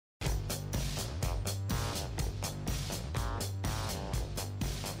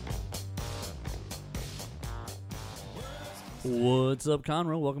What's up,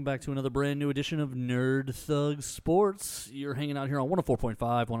 Conroe? Welcome back to another brand new edition of Nerd Thug Sports. You're hanging out here on 104.5,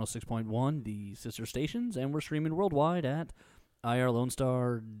 106.1, the sister stations, and we're streaming worldwide at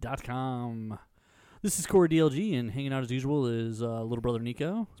irlonestar.com. This is Corey DLG, and hanging out as usual is little brother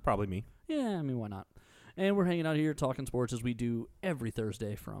Nico. It's probably me. Yeah, I mean, why not? And we're hanging out here talking sports as we do every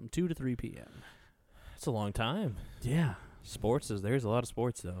Thursday from 2 to 3 p.m. It's a long time. Yeah. There's a lot of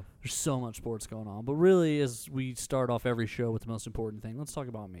sports, though. There's so much sports going on. But really, as we start off every show with the most important thing, let's talk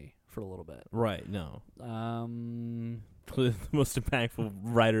about me for a little bit. Right, no. The The most impactful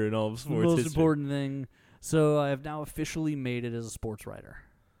writer in all of sports most history. important thing. So I have now officially made it as a sports writer.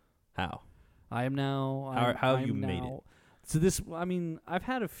 How? I am now. How have you made it? So this, I mean, I've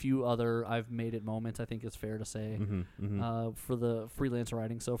had a few other I've made it moments. I think it's fair to say for the freelance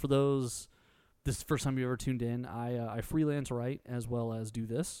writing. So for those, this is the first time you ever tuned in. I freelance write as well as do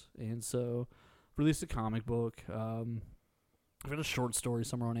this, and so released a comic book. I've got a short story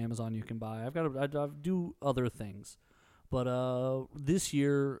somewhere on Amazon you can buy. I do other things. But this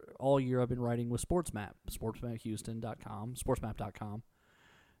year, all year, I've been writing with SportsMap, sportsmaphouston.com,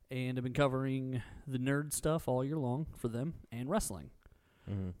 and I've been covering the nerd stuff all year long for them and wrestling.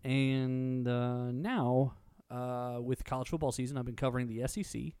 Mm-hmm. And now, with college football season, I've been covering the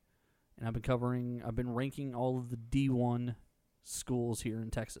SEC, and I've been ranking all of the D1 schools here in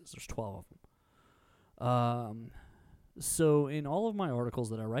Texas. There's 12 of them. So in all of my articles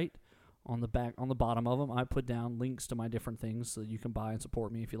that I write, on the bottom of them, I put down links to my different things so that you can buy and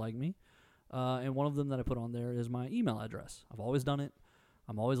support me if you like me. And one of them that I put on there is my email address. I've always done it.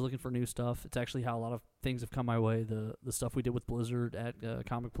 I'm always looking for new stuff. It's actually how a lot of things have come my way. The stuff we did with Blizzard at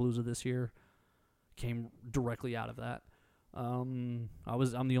Comic Palooza this year came directly out of that. I'm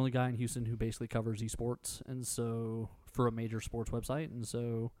the only guy in Houston who basically covers esports, and so for a major sports website, and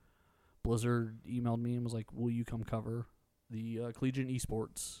so Blizzard emailed me and was like, "Will you come cover the Collegiate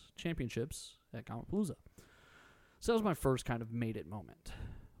Esports Championships at Comic Palooza?" So that was my first kind of made it moment.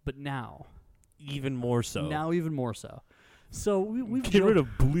 But now, Even more so. Now even more so. So we've Get rid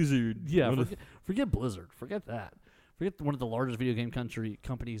of Blizzard. Yeah, forget Blizzard. Forget that. Forget one of the largest video game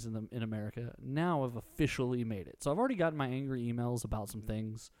companies in America. Now I've officially made it. So I've already gotten my angry emails about some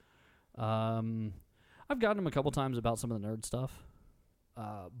things. I've gotten them a couple times about some of the nerd stuff.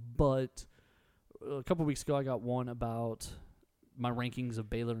 But a couple weeks ago I got one about my rankings of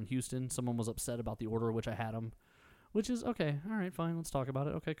Baylor and Houston. Someone was upset about the order in which I had them, which is okay. All right, fine. Let's talk about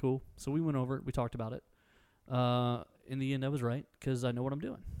it. Okay, cool. So we went over it. We talked about it. In the end, I was right because I know what I'm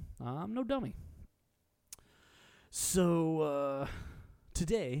doing. I'm no dummy. So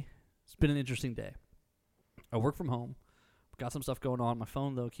today, it's been an interesting day. I work from home. Got some stuff going on. My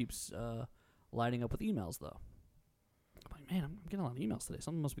phone, though, keeps lighting up with emails, though. I'm like, man, I'm getting a lot of emails today.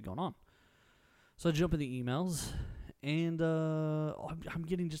 Something must be going on. So I jump in the emails, and I'm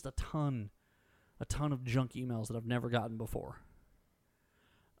getting just a ton of junk emails that I've never gotten before.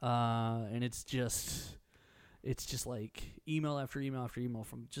 And it's just like email after email after email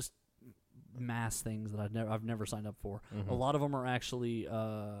from just mass things that I've never signed up for. Mm-hmm. A lot of them are actually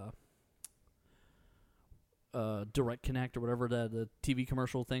Direct Connect or whatever the TV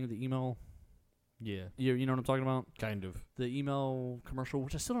commercial thing, the email. Yeah. You know what I'm talking about? Kind of. The email commercial,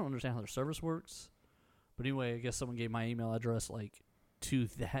 which I still don't understand how their service works. But anyway, I guess someone gave my email address to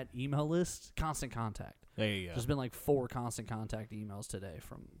that email list. Constant Contact. There you go. There's been 4 Constant Contact emails today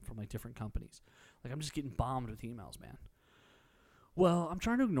from different companies. I'm just getting bombed with emails, man. Well, I'm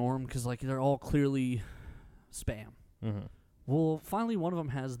trying to ignore them because they're all clearly spam. Mm-hmm. Well, finally one of them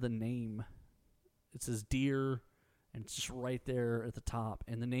has the name. It says Dear, and it's just right there at the top,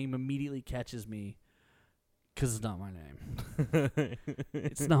 and the name immediately catches me because it's not my name.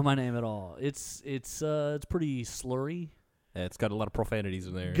 It's not my name at all. It's pretty slurry. Yeah, it's got a lot of profanities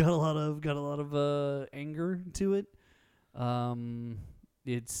in there. Got a lot of anger to it.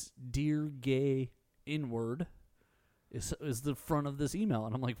 It's Dear Gay Inward is the front of this email,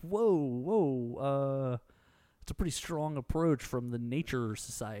 and I'm like, whoa. It's a pretty strong approach from the Nature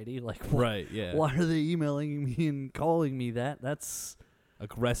Society. Right, yeah. Why are they emailing me and calling me that? That's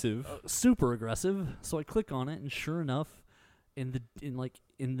aggressive. Super aggressive. So I click on it, and sure enough, in the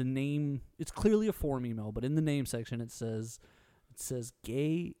name, it's clearly a form email, but in the name section it says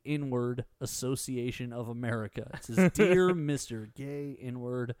Gay Inward Association of America. It says Dear Mr. Gay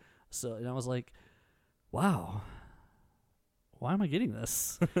Inward. And I was like, wow. Why am I getting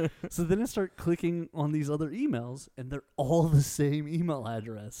this? So then I start clicking on these other emails, and they're all the same email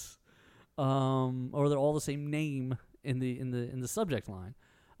address, or they're all the same name in the subject line.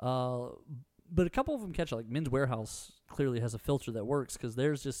 But a couple of them catch it. Men's Warehouse clearly has a filter that works because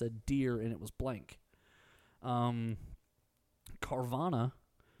theirs just said Dear and it was blank. Carvana.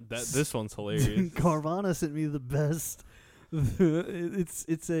 This one's hilarious. Carvana sent me the best.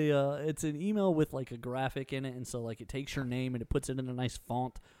 It's an email with like a graphic in it, and so like it takes your name and it puts it in a nice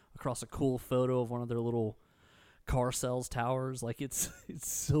font across a cool photo of one of their little car sales towers. Like it's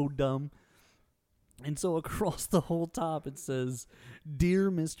so dumb. And so across the whole top it says,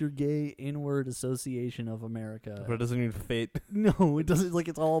 "Dear Mr. Gay N-Word Association of America." But it doesn't even fit. No, it doesn't. Like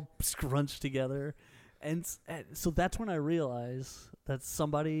it's all scrunched together, and so that's when I realized that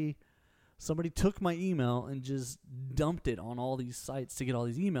somebody took my email and just dumped it on all these sites to get all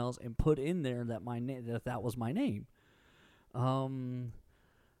these emails and put in there that my that was my name.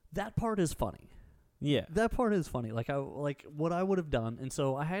 That part is funny. Yeah. That part is funny. Like what I would have done, and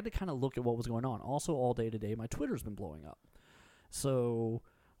so I had to kind of look at what was going on. Also, all day today, my Twitter's been blowing up. So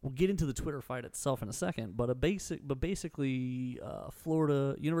we'll get into the Twitter fight itself in a second. But basically,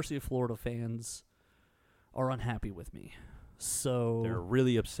 University of Florida fans are unhappy with me. So They're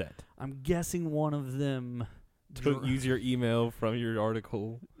really upset. I'm guessing one of them Use your email from your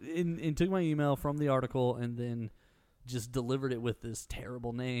article. and took my email from the article and then just delivered it with this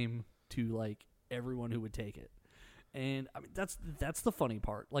terrible name to like everyone who would take it. And I mean that's the funny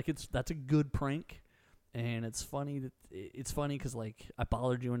part. Like that's a good prank, and it's funny because like I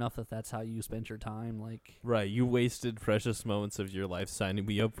bothered you enough that that's how you spent your time. Like Right, you wasted precious moments of your life signing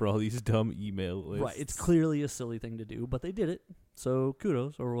me up for all these dumb email lists. right, it's clearly a silly thing to do, but they did it. So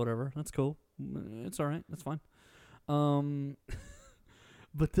kudos or whatever. That's cool. It's all right. That's fine.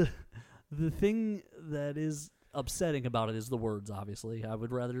 But the thing that is upsetting about it is the words. Obviously, I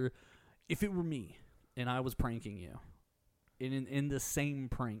would rather, if it were me and I was pranking you, in the same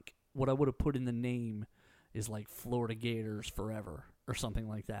prank, what I would have put in the name is like Florida Gators Forever or something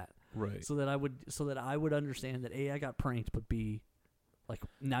like that. Right. So that I would understand that A, I got pranked, but B, like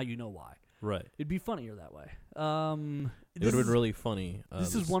now you know why. Right. It'd be funnier that way. It would have been really funny.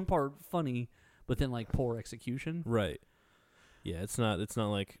 This is one part funny, but then like poor execution. Right. Yeah, it's not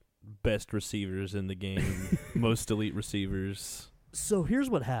like best receivers in the game, most elite receivers. So here's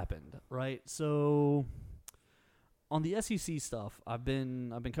what happened, right? So on the SEC stuff, I've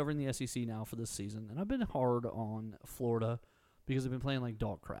been covering the SEC now for this season, and I've been hard on Florida because they've been playing like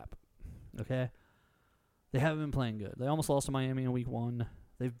dog crap. Okay? They haven't been playing good. They almost lost to Miami in week 1.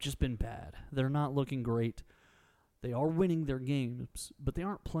 They've just been bad. They're not looking great. They are winning their games, but they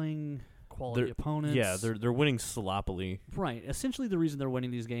aren't playing quality opponents. Yeah, they're winning sloppily. Right. Essentially, the reason they're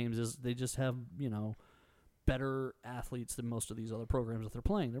winning these games is they just have, better athletes than most of these other programs that they're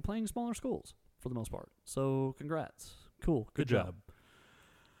playing. They're playing smaller schools for the most part. So, congrats. Cool. Good job.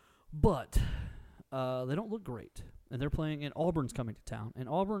 But they don't look great. And they're playing, and Auburn's coming to town. And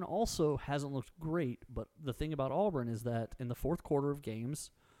Auburn also hasn't looked great, but the thing about Auburn is that in the fourth quarter of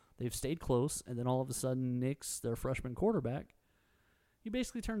games, they've stayed close, and then all of a sudden Nix, their freshman quarterback, he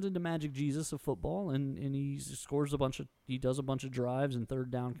basically turns into Magic Jesus of football, and he scores he does a bunch of drives and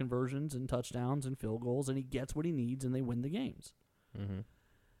third down conversions and touchdowns and field goals, and he gets what he needs, and they win the games. Mm-hmm.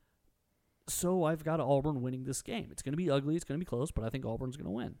 So I've got Auburn winning this game. It's going to be ugly, it's going to be close, but I think Auburn's going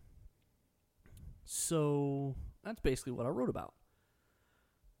to win. So that's basically what I wrote about.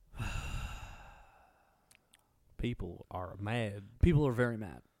 People are mad. People are very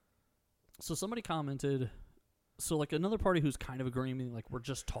mad. So somebody commented, so like another party who's kind of agreeing, like we're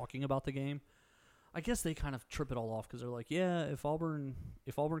just talking about the game, I guess they kind of trip it all off because they're like, yeah, if Auburn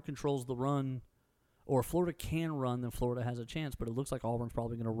controls the run, or if Florida can run, then Florida has a chance, but it looks like Auburn's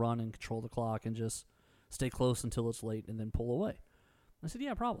probably going to run and control the clock and just stay close until it's late and then pull away. I said,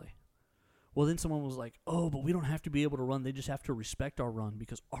 yeah, probably. Well, then someone was like, oh, but we don't have to be able to run. They just have to respect our run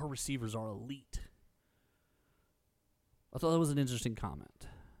because our receivers are elite. I thought that was an interesting comment,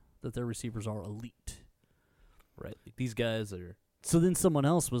 that their receivers are elite. Right. Like, these guys are... So then someone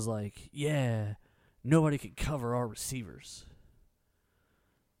else was like, yeah, nobody could cover our receivers.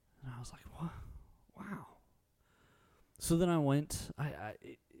 And I was like, what? Wow. So then I went,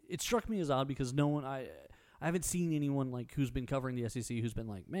 it struck me as odd because I haven't seen anyone like who's been covering the SEC who's been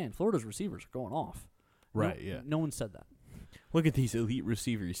like, man, Florida's receivers are going off. Right, yeah. No one said that. Look at these elite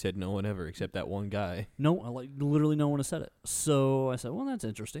receivers, said no one ever except that one guy. No, like literally no one has said it. So I said, well, that's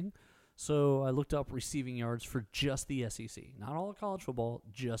interesting. So I looked up receiving yards for just the SEC. Not all of college football,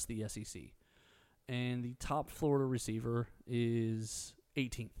 just the SEC. And the top Florida receiver is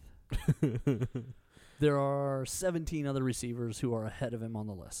 18th. There are 17 other receivers who are ahead of him on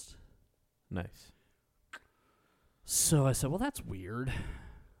the list. Nice. So I said, well, that's weird.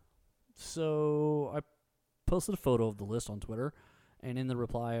 So I posted a photo of the list on Twitter, and in the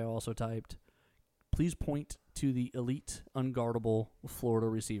reply I also typed, please point to the elite, unguardable Florida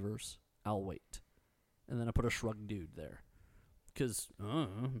receivers. I'll wait. And then I put a shrug dude there. Because,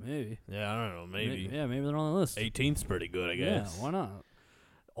 maybe. Yeah, I don't know. Maybe. Yeah, maybe they're on the list. 18th's pretty good, I guess. Yeah, why not?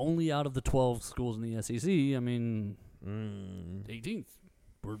 Only out of the 12 schools in the SEC, I mean, 18th.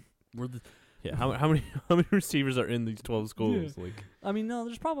 We're the. Yeah, how many receivers are in these 12 schools? Yeah. Like, I mean, no,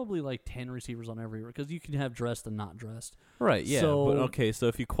 there's probably like 10 receivers on every, because you can have dressed and not dressed. right? Yeah. So- but okay, so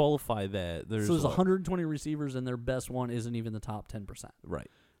if you qualify that, there's So there's what? 120 receivers, and their best one isn't even the top 10%. Right.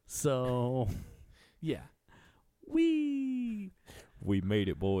 So, yeah. We made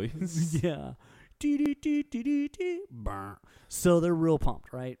it, boys. yeah. Burn. So they're real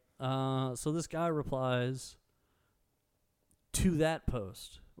pumped, right? So this guy replies to that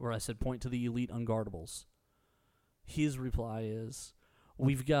post where I said point to the elite unguardables. His reply is,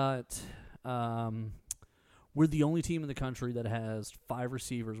 we've got, we're the only team in the country that has 5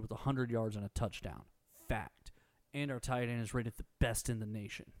 receivers with 100 yards and a touchdown. Fact. And our tight end is rated the best in the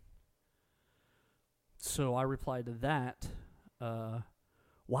nation. So I replied to that,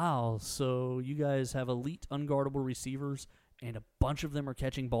 wow, so you guys have elite unguardable receivers and a bunch of them are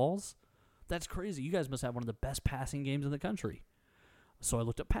catching balls? That's crazy. You guys must have one of the best passing games in the country. So I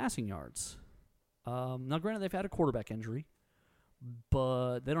looked up passing yards. Now, granted, they've had a quarterback injury,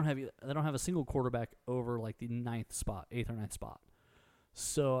 but they don't have a single quarterback over like the 8th or 9th spot.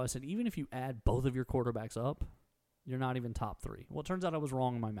 So I said, even if you add both of your quarterbacks up, you're not even top 3. Well, it turns out I was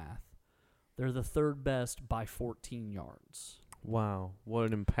wrong in my math. They're the 3rd best by 14 yards. Wow,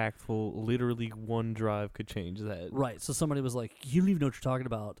 what an impactful! Literally, one drive could change that. Right. So somebody was like, "You don't even know what you're talking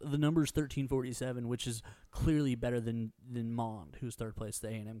about." The number's 1347, which is clearly better than Mond, who's 3rd place, the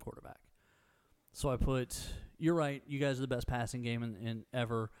A&M quarterback. So I put, "You're right. You guys are the best passing game in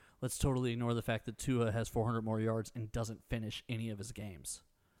ever. Let's totally ignore the fact that Tua has 400 more yards and doesn't finish any of his games."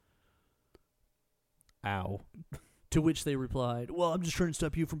 Ow. To which they replied, "Well, I'm just trying to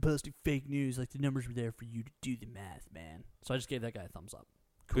stop you from posting fake news. Like, the numbers were there for you to do the math, man." So I just gave that guy a thumbs up.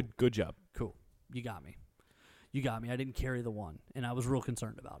 Cool. Good job. Cool. You got me. I didn't carry the one, and I was real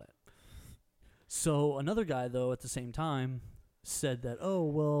concerned about it. So another guy, though, at the same time, said that, oh,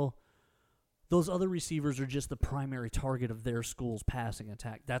 well, those other receivers are just the primary target of their school's passing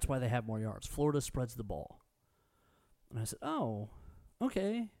attack. That's why they have more yards. Florida spreads the ball. And I said, oh,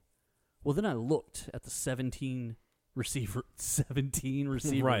 okay. Well, then I looked at the 17 receivers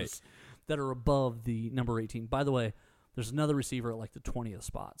Right. that are above the number 18. By the way, there's another receiver at like the 20th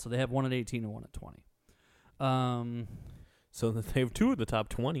spot. So they have one at 18 and one at 20. So they have 2 of the top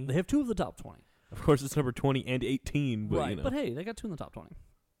 20. They have 2 of the top 20. Of course, it's number 20 and 18. But, Right, you know. but hey, they got 2 in the top 20.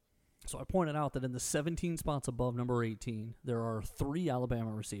 So I pointed out that in the 17 spots above number 18, there are 3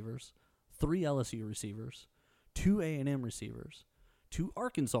 Alabama receivers, 3 LSU receivers, 2 A&M receivers, 2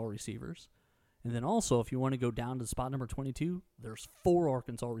 Arkansas receivers, and then also, if you want to go down to spot number 22, there's 4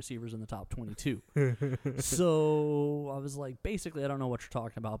 Arkansas receivers in the top 22. So I was like, basically, I don't know what you're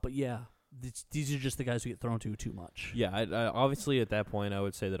talking about, but yeah, these are just the guys who get thrown to too much. Yeah, I obviously at that point, I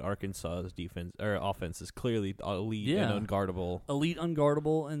would say that Arkansas's defense or offense is clearly elite and unguardable. Elite,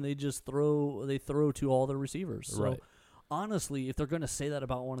 unguardable, and they throw to all their receivers. So Right. honestly, if they're going to say that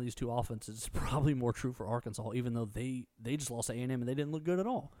about one of these 2 offenses, it's probably more true for Arkansas, even though they just lost A&M and they didn't look good at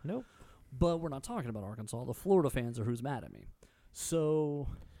all. Nope. But we're not talking about Arkansas. The Florida fans are who's mad at me. So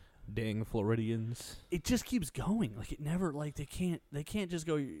Dang Floridians. it just keeps going. Like, it never, like, they can't just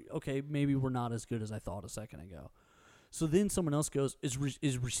go, okay, maybe we're not as good as I thought a second ago. So then someone else goes, is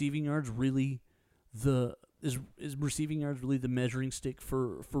receiving yards really the measuring stick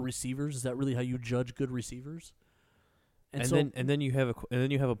for receivers? Is that really how you judge good receivers? And then you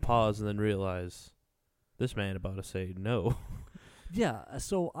have a pause and then realize this man about to say no. Yeah,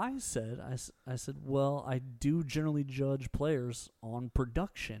 so I said, well, I do generally judge players on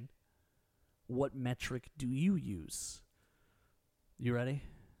production. What metric do you use? You ready?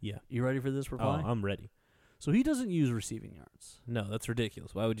 Yeah. You ready for this reply? Oh, I'm ready. So he doesn't use receiving yards. No, that's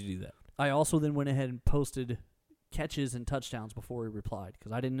ridiculous. Why would you do that? I also then went ahead and posted catches and touchdowns before he replied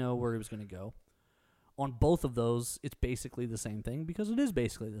because I didn't know where he was going to go. On both of those, it's basically the same thing because it is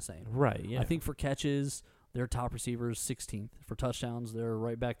basically the same. Right, yeah. I think for catches, their top receivers 16th. For touchdowns, they're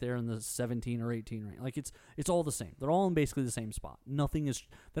right back there in the 17 or 18 range. Like it's all the same. They're all in basically the same spot. Nothing is.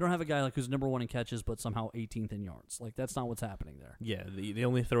 They don't have a guy like who's number 1 in catches, but somehow 18th in yards. Like that's not what's happening there. Yeah, they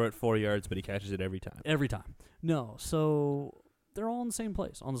only throw it 4 yards, but he catches it every time. Every time. No, so they're all in the same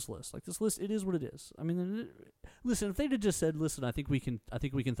place on this list. Like this list, it is what it is. I mean, listen, if they'd have just said, "Listen, I think we can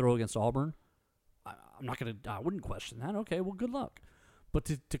throw against Auburn," I wouldn't question that. Okay, well, good luck. But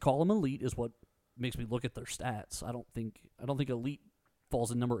to call them elite is what makes me look at their stats. I don't think elite falls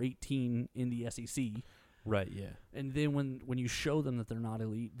in number 18 in the SEC. Right, yeah. And then when you show them that they're not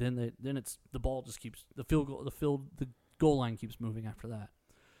elite, then it's the ball just keeps the Goal line keeps moving after that.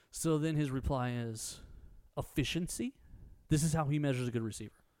 So then his reply is efficiency. This is how he measures a good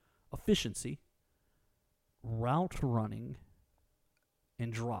receiver. Efficiency, route running,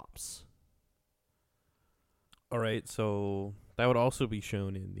 and drops. All right, so that would also be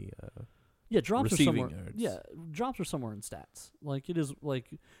shown in the Yeah, drops are receiving somewhere. yards. Yeah, drops are somewhere in stats. Like it is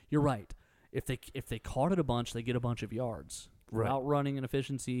like you're right. If they caught it a bunch, they get a bunch of yards. Right. Route running and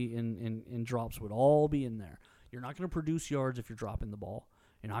efficiency and drops would all be in there. You're not going to produce yards if you're dropping the ball.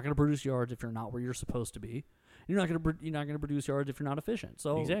 You're not going to produce yards if you're not where you're supposed to be. You're not going to produce yards if you're not efficient.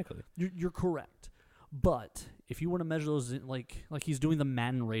 So exactly. you're correct. But if you want to measure those like he's doing the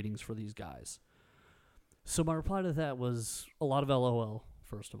Madden ratings for these guys. So my reply to that was a lot of LOL,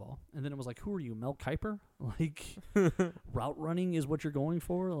 first of all. And then it was like, who are you, Mel Kiper? Like, route running is what you're going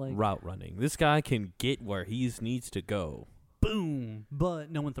for? Like Route running. This guy can get where he needs to go. Boom.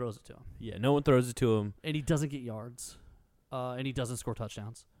 But no one throws it to him. Yeah, no one throws it to him. And he doesn't get yards. And he doesn't score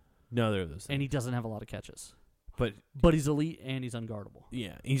touchdowns. Neither of those things. And he doesn't have a lot of catches. But he's elite and he's unguardable.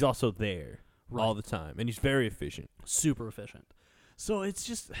 yeah, he's also there all the time. And he's very efficient. Super efficient. So it's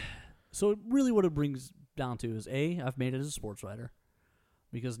just... So really what it brings down to is, A, I've made it as a sports writer.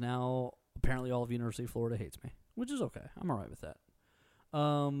 Because now, apparently all of University of Florida hates me. Which is okay. I'm all right with that.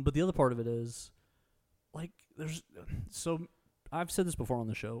 But the other part of it is, like, there's... So, I've said this before on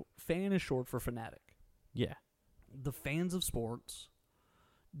the show. Fan is short for fanatic. Yeah. The fans of sports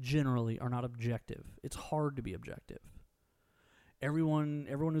generally are not objective. It's hard to be objective. Everyone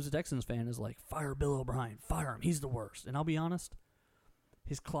who's a Texans fan is like, fire Bill O'Brien. Fire him. He's the worst. And I'll be honest,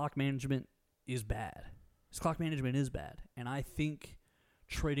 his clock management is bad. And I think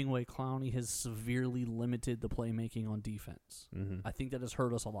trading away Clowney has severely limited the playmaking on defense. Mm-hmm. I think that has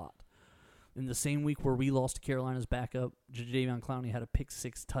hurt us a lot. In the same week where we lost to Carolina's backup, Jadeveon Clowney had a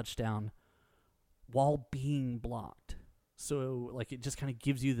pick-6 touchdown while being blocked. So, like, it just kind of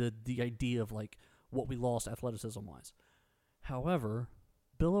gives you the idea of, like, what we lost athleticism-wise. However,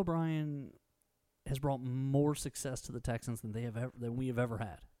 Bill O'Brien has brought more success to the Texans than we have ever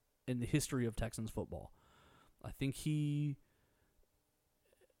had in the history of Texans football. I think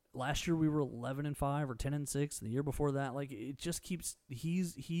last year we were 11-5 or 10-6. The year before that, like, it just keeps.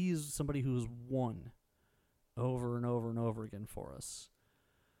 He's somebody who has won over and over and over again for us,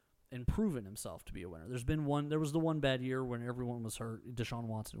 and proven himself to be a winner. There was the one bad year when everyone was hurt. Deshaun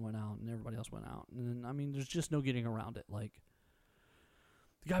Watson went out and everybody else went out. And I mean, there's just no getting around it. Like,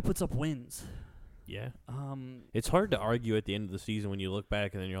 the guy puts up wins. Yeah. It's hard to argue at the end of the season when you look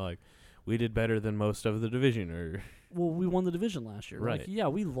back and then you're like, we did better than most of the division. Or well, we won the division last year. Right. Like, yeah,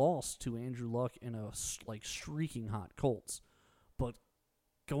 we lost to Andrew Luck and a streaking hot Colts. But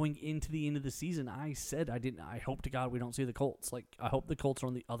going into the end of the season, I said I hope to God we don't see the Colts. Like, I hope the Colts are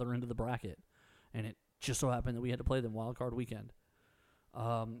on the other end of the bracket. And it just so happened that we had to play them wild card weekend.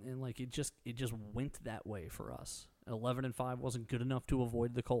 And like it just went that way for us. 11-5 wasn't good enough to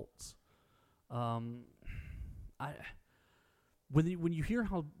avoid the Colts. When you hear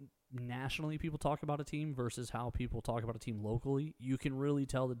how nationally people talk about a team versus how people talk about a team locally, you can really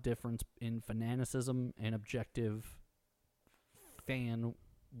tell the difference in fanaticism and objective fan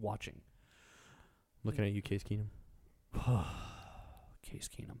watching. looking at you, Case Keenum. Case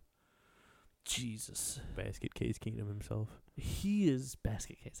Keenum. Jesus. Basket Case Keenum himself. He is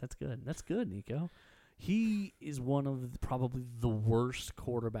basket case. That's good. That's good, Nico. He is one of probably the worst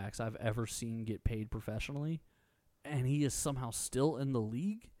quarterbacks I've ever seen get paid professionally, and he is somehow still in the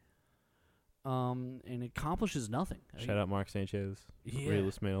league. And accomplishes nothing. Shout out Mark Sanchez,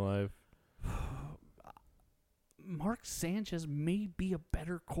 realest man alive. Mark Sanchez may be a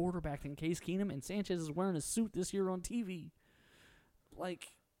better quarterback than Case Keenum, and Sanchez is wearing a suit this year on TV.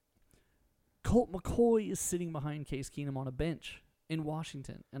 Like, Colt McCoy is sitting behind Case Keenum on a bench in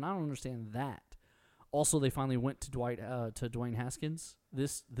Washington, and I don't understand that. Also, they finally went to Dwayne Haskins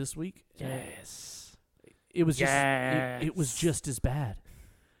this week. Yes. It was just it was just as bad.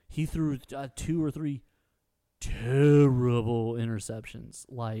 He threw 2 or 3 terrible interceptions.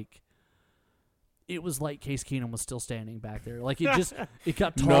 Like, it was like Case Keenum was still standing back there. Like, it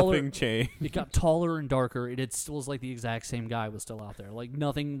got taller. Nothing changed. It got taller and darker. It still was like the exact same guy was still out there. Like,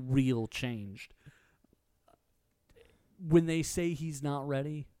 nothing real changed. When they say he's not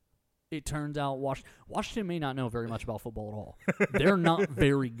ready, it turns out Washington may not know very much about football at all. They're not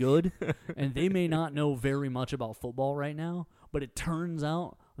very good, and they may not know very much about football right now, but it turns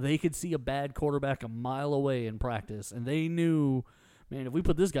out they could see a bad quarterback a mile away in practice, and they knew, man, if we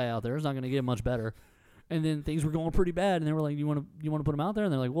put this guy out there, it's not going to get much better. And then things were going pretty bad, and they were like, you want to put him out there?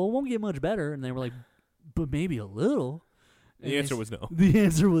 And they're like, well, it won't get much better. And they were like, but maybe a little. The answer was no. The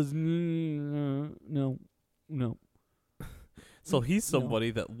answer was no. So he's you know.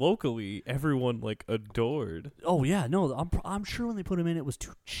 somebody that locally everyone like adored. Oh yeah, no, I'm sure when they put him in, it was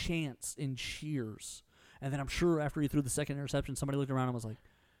to chants and cheers, and then I'm sure after he threw the second interception, somebody looked around and was like,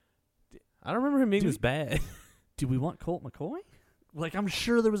 I don't remember him being Dude. this bad. "Do we want Colt McCoy?" Like I'm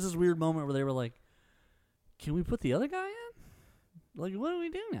sure there was this weird moment where they were like, "Can we put the other guy in? Like, what do we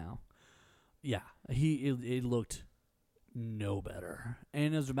do now?" Yeah, it looked no better.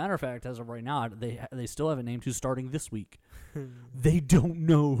 And as a matter of fact, as of right now, they still haven't named who's starting this week. They don't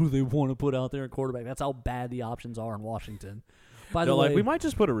know who they want to put out there at quarterback. That's how bad the options are in Washington. By the They're way, like, we might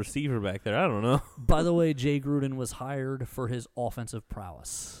just put a receiver back there. I don't know. by the way, Jay Gruden was hired for his offensive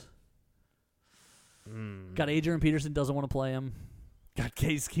prowess. Got Adrian Peterson, doesn't want to play him. Got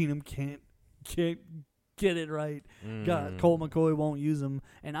Case Keenum, can't get it right. Got Colt McCoy, won't use him.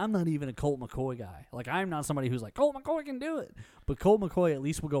 And I'm not even a Colt McCoy guy. Like, I'm not somebody who's like, Colt McCoy can do it. But Colt McCoy at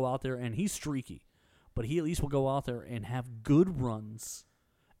least will go out there, and he's streaky. But he at least will go out there and have good runs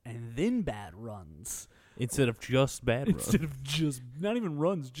and then bad runs. Instead of just bad runs. Instead of just, not even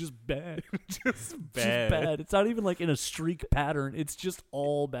runs, just bad. Just bad. Just bad. It's not even like in a streak pattern. It's just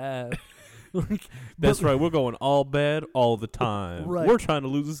all bad. Like, That's right. We're going all bad all the time. Right. We're trying to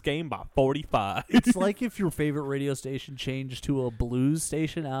lose this game by 45. It's like if your favorite radio station changed to a blues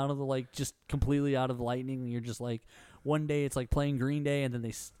station out of the, like, just completely out of the lightning, and you're just like, one day it's like playing Green Day, and then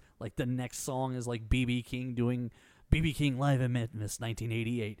like the next song is like B.B. King doing B.B. King Live in Memphis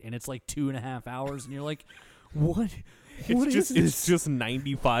 1988, and it's like 2.5 hours, and you're like, what? What is this? It's just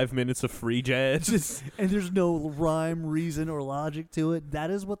 95 minutes of free jazz. And there's no rhyme, reason, or logic to it. That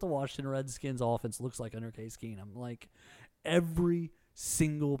is what the Washington Redskins offense looks like under Case Keenum. Like, every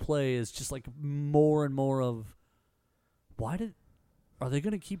single play is just like more and more of, why did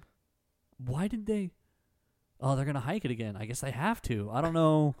they, oh, they're going to hike it again. I guess they have to. I don't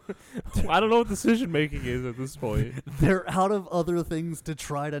know. I don't know what decision making is at this point. They're out of other things to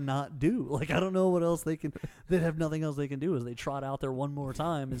try to not do. Like, I don't know what else they have nothing else they can do as they trot out there one more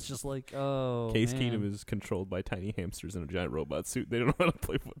time. It's just like, oh, Case man. Keenum is controlled by tiny hamsters in a giant robot suit. They don't know how to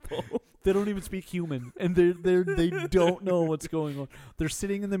play football. They don't even speak human, and they don't know what's going on. They're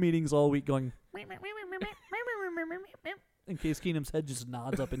sitting in the meetings all week going, and Case Keenum's head just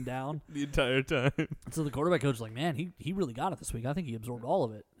nods up and down The entire time. So the quarterback coach is like, man, he really got it this week. I think he absorbed all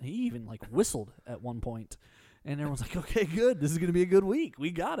of it. He even like whistled at one point. And everyone's like, okay, good. This is going to be a good week.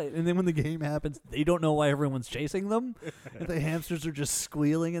 We got it. And then when the game happens, they don't know why everyone's chasing them. The hamsters are just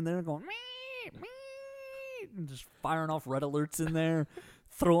squealing in there going, mee, mee, and just firing off red alerts in there,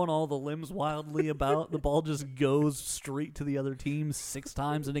 throwing all the limbs wildly about. The ball just goes straight to the other team 6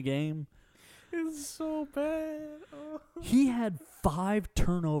 times in a game. It's so bad. Oh. He had 5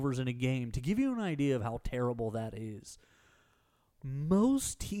 turnovers in a game. To give you an idea of how terrible that is,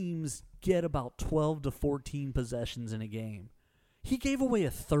 most teams get about 12 to 14 possessions in a game. He gave away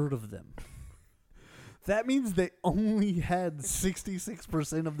 1/3 of them. That means they only had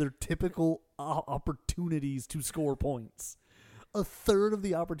 66% of their typical opportunities to score points. 1/3 of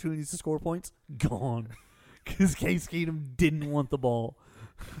the opportunities to score points, gone. Because Case Keenum didn't want the ball.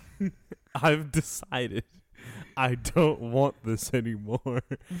 I've decided I don't want this anymore.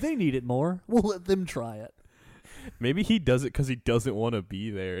 They need it more. We'll let them try it. Maybe he does it because he doesn't want to be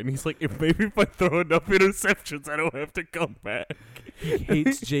there. And he's like, maybe if I throw enough interceptions, I don't have to come back. He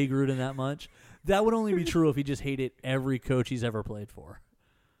hates Jay Gruden that much. That would only be true if he just hated every coach he's ever played for.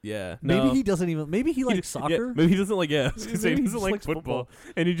 Yeah. Maybe no. he doesn't even. Maybe he likes Yeah, soccer. maybe he doesn't like, yeah. I was gonna say, Maybe he he doesn't just like likes football.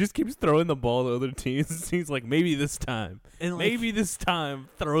 football. And he just keeps throwing the ball to other teams. He's like, maybe this time. And like, Maybe this time.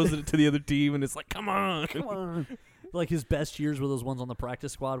 Throws it to the other team, and it's like, come on. come on. Like his best years were those ones on the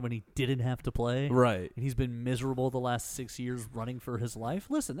practice squad when he didn't have to play. Right. And he's been miserable the last 6 years running for his life.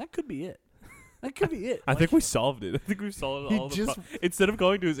 Listen, that could be it. That could be it. I think we solved it. I think we've solved He all the just- Instead of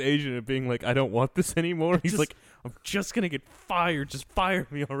going to his agent and being like, I don't want this anymore, he's Just- like, I'm just going to get fired. Just fire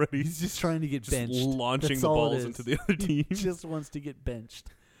me already. He's just trying to get just benched. launching That's the all it balls is. into the other team. He just wants to get benched.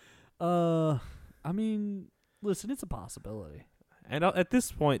 I mean, listen, it's a possibility. And at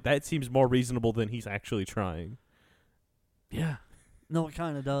this point, that seems more reasonable than he's actually trying. Yeah. No, it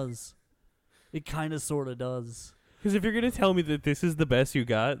kind of does. It kind of sort of does. Because if you're going to tell me that this is the best you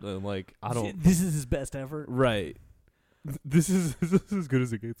got, then, like, I don't... This is his best effort. Right. This is as good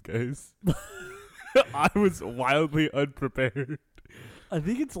as it gets, guys. I was wildly unprepared. I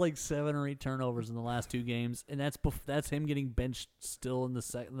think it's like 7 or 8 turnovers in the last 2 games, and that's him getting benched still in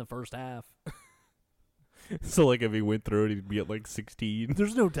the first half. So, like, if he went through it, he'd be at, like, 16.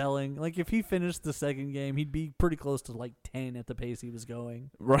 There's no telling. Like, if he finished the second game, he'd be pretty close to, like, 10 at the pace he was going.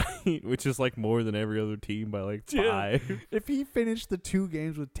 Right. Which is, like, more than every other team by, like, 5. Yeah. If he finished the 2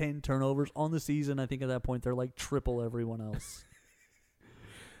 games with 10 turnovers on the season, I think at that point they're, like, triple everyone else.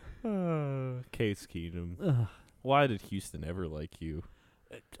 Case Keenum. Ugh. Why did Houston ever like you?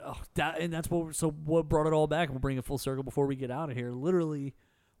 That's what brought it all back. We'll bring it full circle before we get out of here. Literally,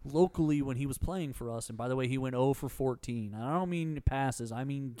 locally, when he was playing for us, and by the way, he went 0 for 14. I don't mean passes, I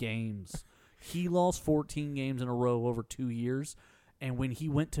mean games. He lost 14 games in a row over 2 years, and when he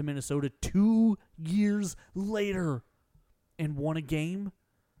went to Minnesota 2 years later and won a game,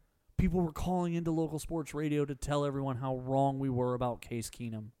 people were calling into local sports radio to tell everyone how wrong we were about Case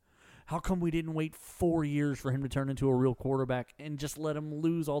Keenum. How come we didn't wait 4 years for him to turn into a real quarterback and just let him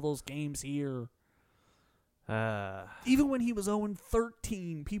lose all those games here? Even when he was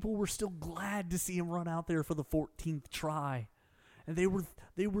 0-13, people were still glad to see him run out there for the 14th try. And they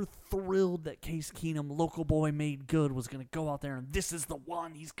were thrilled that Case Keenum, local boy made good, was going to go out there and this is the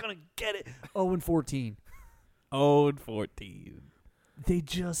one. He's going to get it. 0-14. 0-14. They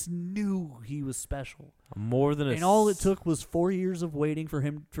just knew he was special. More than And all it took was 4 years of waiting for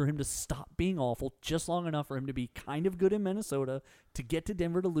him to stop being awful, just long enough for him to be kind of good in Minnesota, to get to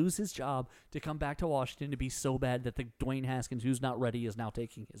Denver to lose his job, to come back to Washington to be so bad that the Dwayne Haskins, who's not ready, is now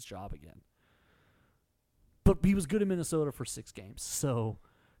taking his job again. But he was good in Minnesota for 6 games, so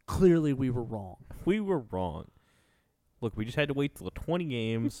clearly we were wrong. We were wrong. Look, we just had to wait till 20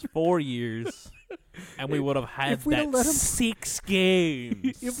 games, 4 years, and we would have had that 6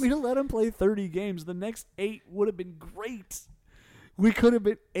 games. If we'd have let him play 30 games, the next 8 would have been great. We could have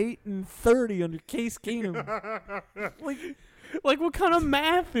been 8-30 under Case Keenum. like what kind of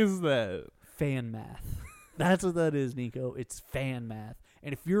math is that? Fan math. That's what that is, Nico. It's fan math.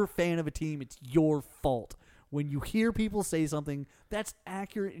 And if you're a fan of a team, it's your fault. When you hear people say something that's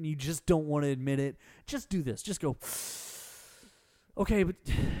accurate and you just don't want to admit it, just do this. Just go, okay, but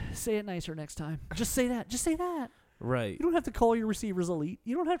say it nicer next time. Just say that. Just say that. Right. You don't have to call your receivers elite.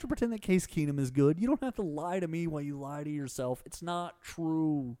 You don't have to pretend that Case Keenum is good. You don't have to lie to me while you lie to yourself. It's not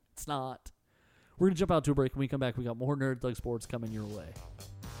true. It's not. We're going to jump out to a break. When we come back, we got more Nerd Thug Sports coming your way.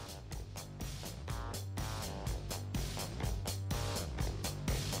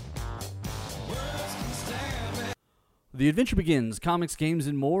 The Adventure Begins, Comics, Games,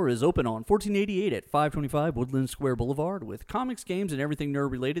 and More is open on 1488 at 525 Woodland Square Boulevard. With comics, games, and everything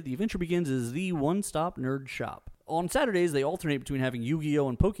nerd-related, The Adventure Begins is the one-stop nerd shop. On Saturdays, they alternate between having Yu-Gi-Oh!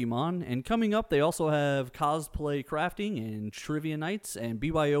 And Pokemon, and coming up, they also have cosplay crafting and trivia nights and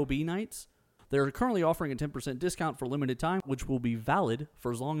BYOB nights. They're currently offering a 10% discount for limited time, which will be valid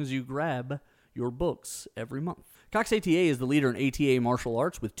for as long as you grab your books every month. Cox ATA is the leader in ATA martial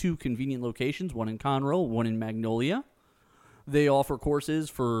arts with 2 convenient locations, one in Conroe, one in Magnolia. They offer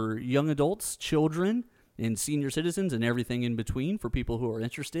courses for young adults, children, and senior citizens, and everything in between for people who are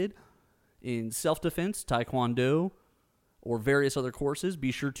interested in self-defense, taekwondo, or various other courses.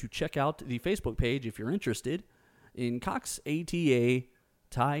 Be sure to check out the Facebook page if you're interested in Cox ATA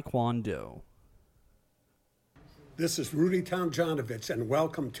Taekwondo. This is Rudy Tomjanovich, and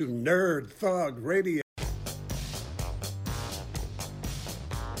welcome to Nerd Thug Radio.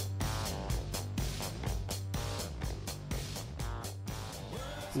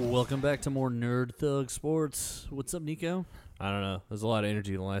 Welcome back to more Nerd Thug Sports. What's up, Nico? I don't know. There's a lot of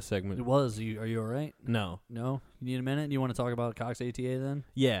energy in the last segment. It was. Are you all right? No. No? You need a minute? You want to talk about Cox ATA then?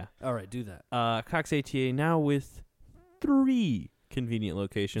 Yeah. All right, do that. Cox ATA now with 3 convenient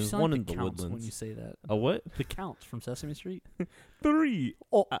locations. You sound One like in the Counts Woodlands. when you say that. A what? The Counts from Sesame Street. 3.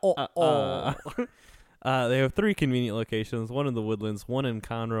 They have 3 convenient locations. One in the Woodlands, one in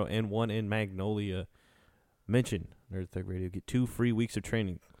Conroe, and one in Magnolia. Mention Nerd Thug Radio. Get 2 free weeks of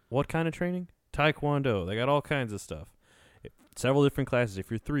training. What kind of training? Taekwondo. They got all kinds of stuff. Several different classes. If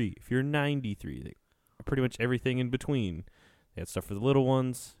you're 3, if you're 93, pretty much everything in between. They have stuff for the little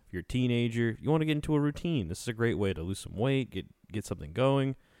ones. If you're a teenager, you want to get into a routine. This is a great way to lose some weight, get something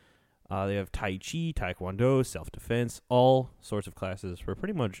going. They have Tai Chi, Taekwondo, self-defense, all sorts of classes for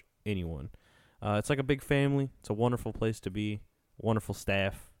pretty much anyone. It's like a big family. It's a wonderful place to be. Wonderful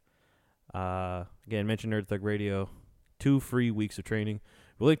staff. Again, mention Nerd Thug Radio. 2 free weeks of training.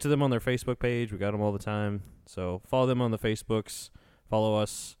 We link to them on their Facebook page. We got them all the time. So follow them on the Facebooks. Follow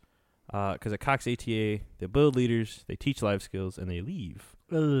us. Because at Cox ATA, they build leaders, they teach life skills, and they leave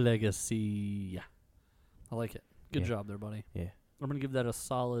A legacy. I like it. Good Yeah. job there, buddy. Yeah. I'm going to give that a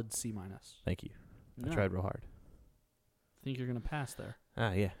solid C-. Thank you. No. I tried real hard. Think you're going to pass there.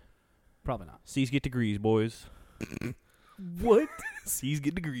 Yeah. Probably not. C's get degrees, boys. What? C's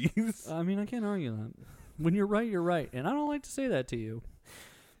get degrees. I mean, I can't argue that. When you're right, you're right. And I don't like to say that to you.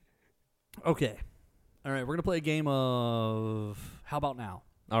 Okay. All right, we're going to play a game of How About Now?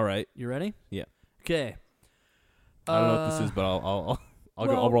 All right. You ready? Yeah. Okay. I don't know what this is, but I'll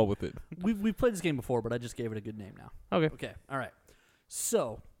well, roll with it. We've played this game before, but I just gave it a good name now. Okay. Okay. All right.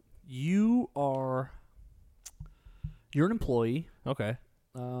 So, You're an employee Okay.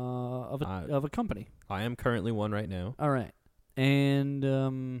 of a company. I am currently one right now. All right. And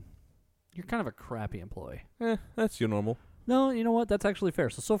you're kind of a crappy employee. That's your normal. No, you know what? That's actually fair.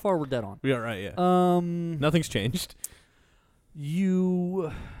 So far we're dead on. We are right, yeah. Nothing's changed.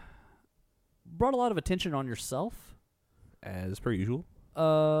 You brought a lot of attention on yourself. As per usual.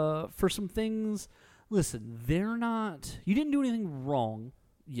 For some things. Listen, you didn't do anything wrong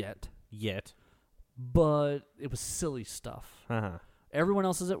yet. But it was silly stuff. Uh-huh. Everyone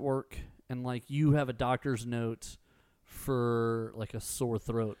else is at work, and, like, you have a doctor's note for, like, a sore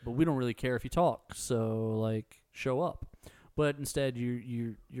throat, but we don't really care if you talk, so, like, show up. But instead,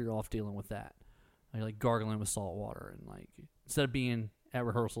 you're off dealing with that. You're, like, gargling with salt water, and, like, instead of being at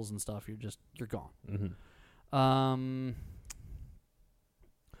rehearsals and stuff, you're gone. Mm-hmm.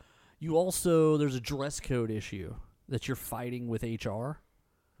 You also, there's a dress code issue that you're fighting with HR.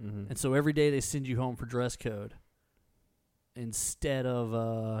 Mm-hmm. And so every day they send you home for dress code. Instead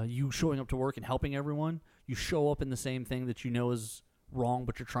of you showing up to work and helping everyone, you show up in the same thing that you know is wrong,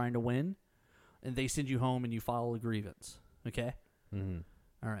 but you're trying to win. And they send you home and you file a grievance. Okay? Mm-hmm.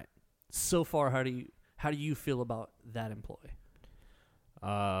 All right. So far, how do you feel about that employee?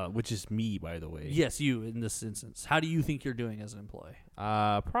 Which is me, by the way. Yes, you in this instance. How do you think you're doing as an employee?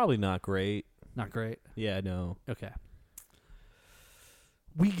 Probably not great. Not great? Yeah, no. Okay.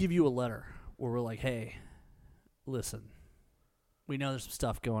 We give you a letter where we're like, hey, listen, we know there's some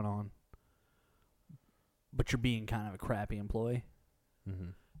stuff going on, but you're being kind of a crappy employee. Mm-hmm.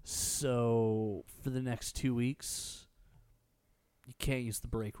 So for the next 2 weeks, you can't use the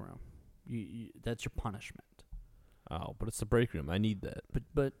break room. That's your punishment. Oh, but it's the break room. I need that.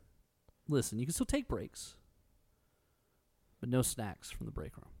 But listen, you can still take breaks, but no snacks from the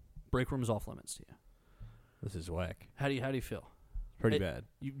break room. Break room is off limits to you. This is whack. How do you feel? Pretty bad.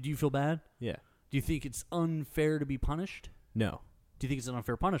 Do you feel bad? Yeah. Do you think it's unfair to be punished? No. Do you think it's an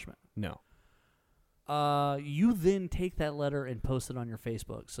unfair punishment? No. You then take that letter and post it on your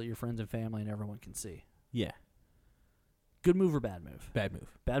Facebook so your friends and family and everyone can see. Yeah. Good move or bad move? Bad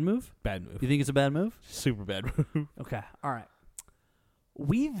move. Bad move? Bad move. You think it's a bad move? Super bad move. Okay. All right.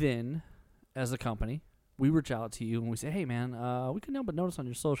 We then, as a company, we reach out to you and we say, hey, man, we couldn't help but notice on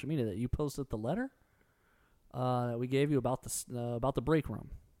your social media that you posted the letter that we gave you about the break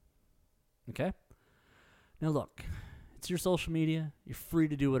room. Okay? Now, look, it's your social media. You're free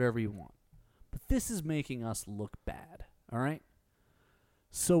to do whatever you want. But this is making us look bad. All right?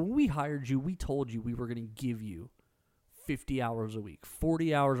 So when we hired you, we told you we were going to give you 50 hours a week,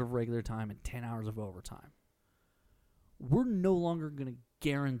 40 hours of regular time, and 10 hours of overtime. We're no longer going to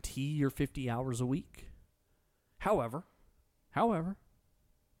guarantee your 50 hours a week. However,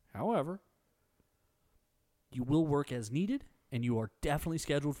 you will work as needed, and you are definitely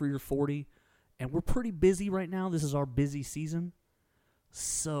scheduled for your 40. And we're pretty busy right now. This is our busy season.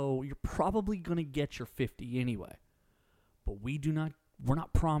 So you're probably going to get your 50 anyway. But we're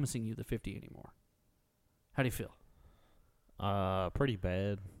not promising you the 50 anymore. How do you feel? Pretty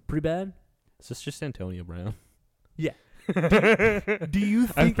bad. Pretty bad? Is this just Antonio Brown? Yeah. Do you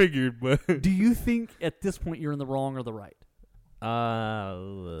think I figured, but do you think at this point you're in the wrong or the right?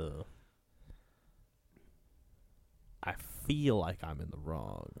 I feel like I'm in the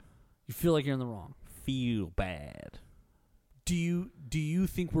wrong. You feel like you're in the wrong. Feel bad. Do you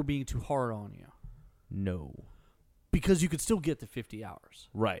think we're being too hard on you? No. Because you could still get the 50 hours.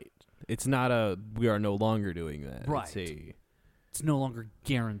 Right. It's not we are no longer doing that. Right. It's no longer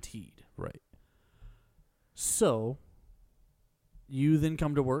guaranteed. Right. So, you then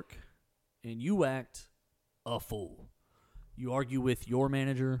come to work, and you act a fool. You argue with your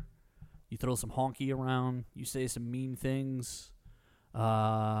manager. You throw some honky around. You say some mean things.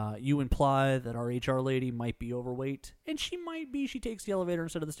 You imply that our HR lady might be overweight. And she might be. She takes the elevator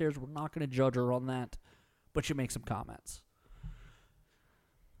instead of the stairs. We're not going to judge her on that. But you make some comments.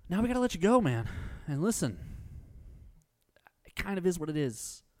 Now we got to let you go, man. And listen, it kind of is what it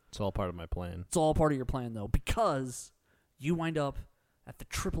is. It's all part of my plan. It's all part of your plan, though, because you wind up at the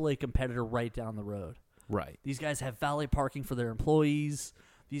AAA competitor right down the road. Right. These guys have valet parking for their employees.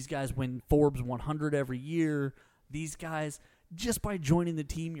 These guys win Forbes 100 every year. These guys, just by joining the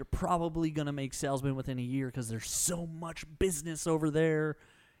team, you're probably going to make salesmen within a year because there's so much business over there.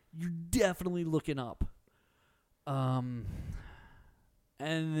 You're definitely looking up. And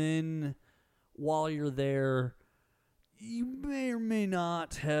then while you're there, you may or may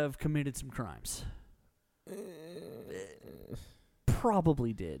not have committed some crimes.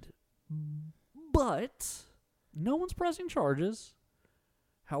 Probably did. But no one's pressing charges.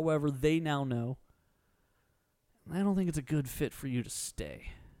 However, they now know. I don't think it's a good fit for you to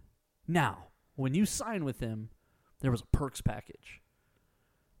stay. Now, when you sign with him, there was a perks package.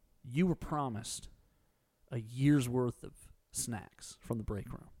 You were promised a year's worth of snacks from the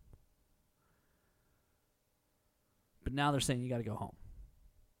break room. But now they're saying you got to go home.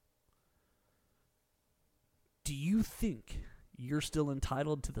 Do you think you're still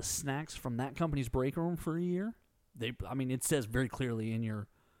entitled to the snacks from that company's break room for a year? It says very clearly in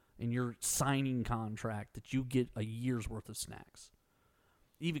your signing contract that you get a year's worth of snacks.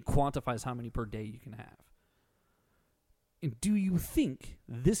 It even quantifies how many per day you can have. And do you think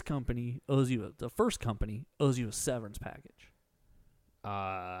this company the first company owes you a severance package?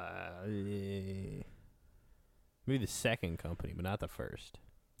 Maybe the second company, but not the first.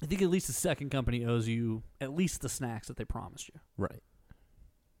 I think at least the second company owes you at least the snacks that they promised you. Right.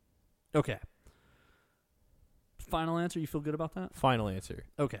 Okay. Final answer, you feel good about that? Final answer.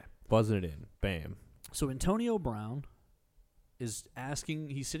 Okay. Buzzing it in. Bam. So Antonio Brown is asking,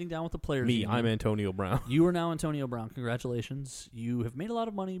 he's sitting down with the players. Me, union. I'm Antonio Brown. You are now Antonio Brown. Congratulations. You have made a lot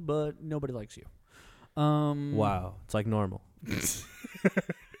of money, but nobody likes you. Wow. It's like normal.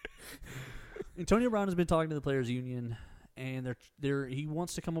 Antonio Brown has been talking to the players union, and he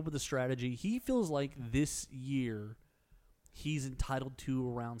wants to come up with a strategy. He feels like this year he's entitled to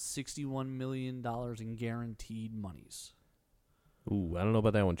around $61 million in guaranteed monies. Ooh, I don't know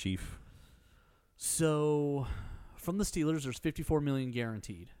about that one, Chief. So from the Steelers, there's $54 million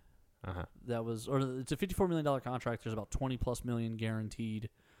guaranteed. Uh-huh. It's a $54 million contract. There's about $20+ million guaranteed.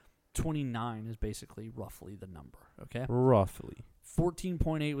 29 is basically roughly the number, okay? Roughly.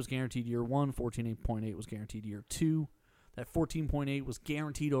 14.8 was guaranteed year 1, 14.8 was guaranteed year 2. That 14.8 was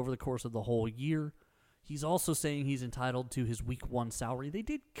guaranteed over the course of the whole year. He's also saying he's entitled to his week 1 salary. They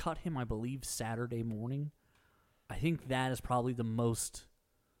did cut him, I believe, Saturday morning. I think that is probably the most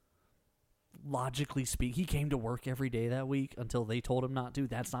logically speak. He came to work every day that week until they told him not to.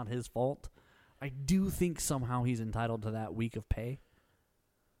 That's not his fault. I do think somehow he's entitled to that week of pay.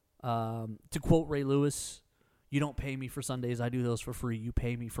 To quote Ray Lewis, you don't pay me for Sundays, I do those for free. You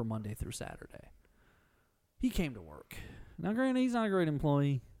pay me for Monday through Saturday. He came to work. Now, granted, he's not a great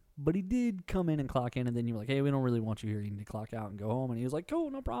employee, but he did come in and clock in, and then you were like, hey, we don't really want you here. You need to clock out and go home. And he was like, cool,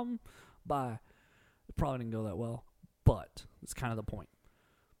 no problem. Bye. It probably didn't go that well, but it's kind of the point.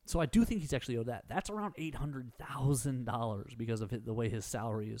 So I do think he's actually owed that. That's around $800,000 because of the way his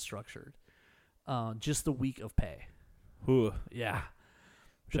salary is structured. Just the week of pay. Ooh. Yeah.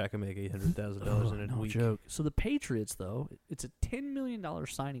 Wish I could make $800,000 in a week. Joke. So the Patriots, though, it's a $10 million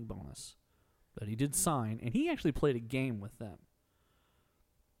signing bonus that he did sign, and he actually played a game with them.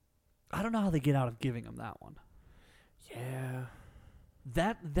 I don't know how they get out of giving him that one. Yeah.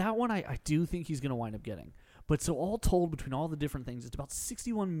 That one I do think he's going to wind up getting. But so all told, between all the different things, it's about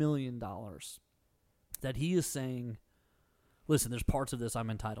 $61 million that he is saying, listen, there's parts of this I'm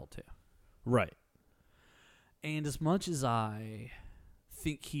entitled to. Right. And as much as I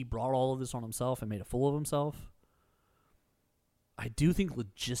think he brought all of this on himself and made a fool of himself, I do think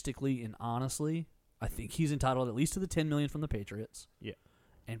logistically and honestly, I think he's entitled at least to the $10 million from the Patriots. Yeah.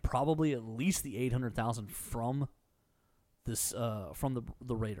 And probably at least the $800,000 from this from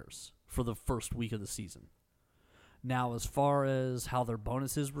the Raiders for the first week of the season. Now, as far as how their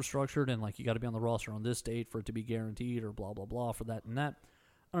bonuses were structured and like you got to be on the roster on this date for it to be guaranteed or blah blah blah for that and that,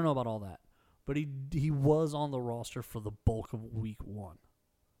 I don't know about all that. But he was on the roster for the bulk of week 1.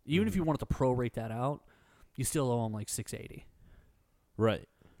 Even if you wanted to prorate that out, you still owe him like $680. Right.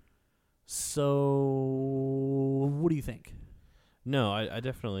 So, what do you think? No, I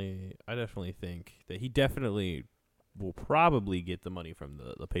definitely think that he definitely will probably get the money from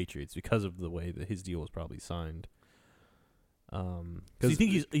the Patriots because of the way that his deal was probably signed. So you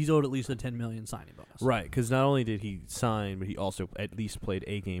think he's owed at least a $10 million signing bonus? Right, because not only did he sign, but he also at least played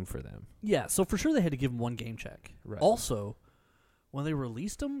a game for them. Yeah, so for sure they had to give him one game check. Right. Also, when they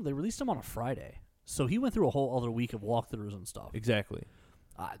released him on a Friday. So he went through a whole other week of walkthroughs and stuff. Exactly.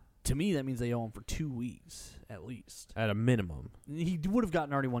 To me, that means they owe him for 2 weeks, at least. At a minimum. He would have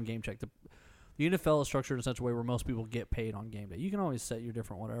gotten already one game check. The NFL is structured in such a way where most people get paid on game day. You can always set your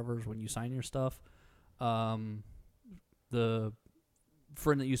different whatevers when you sign your stuff. The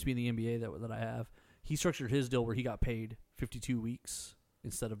friend that used to be in the NBA that I have, he structured his deal where he got paid 52 weeks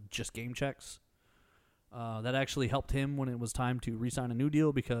instead of just game checks. That actually helped him when it was time to re-sign a new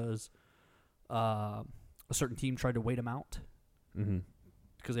deal because a certain team tried to wait him out. Mm-hmm.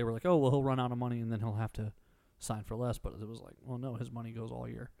 Because they were like, oh, well, he'll run out of money and then he'll have to sign for less. But it was like, well, no, his money goes all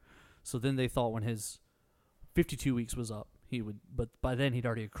year. So then they thought when his 52 weeks was up, he would. But by then he'd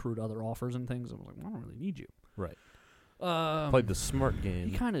already accrued other offers and things. And was like, well, I don't really need you. Right. Played the smart game.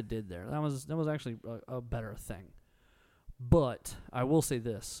 He kind of did there. That was actually a better thing. But I will say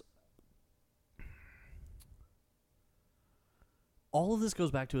this. all of this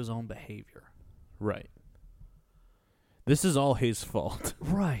goes back to his own behavior. Right. This is all his fault.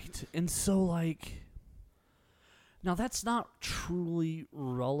 Right. And so, like, now that's not truly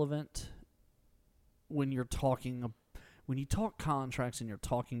relevant when you're talking, when you talk contracts and you're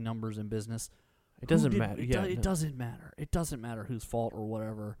talking numbers in business. It doesn't matter. It doesn't matter. It doesn't matter whose fault or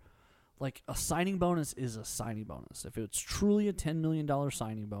whatever. Like, a signing bonus is a signing bonus. If it's truly a $10 million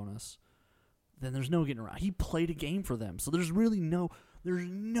signing bonus, then there's no getting around. He played a game for them. So there's really no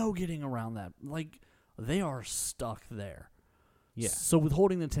getting around that. Like, they are stuck there. Yeah. So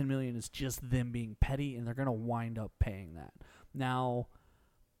withholding the $10 million is just them being petty, and they're going to wind up paying that. Now,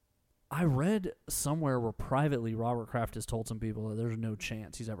 I read somewhere where privately Robert Kraft has told some people that there's no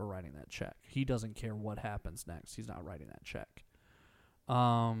chance he's ever writing that check. He doesn't care what happens next. He's not writing that check.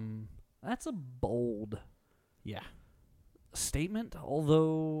 That's a bold statement,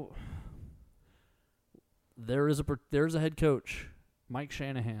 although there's a head coach, Mike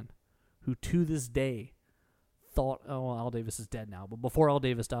Shanahan, who to this day thought, Al Davis is dead now, but before Al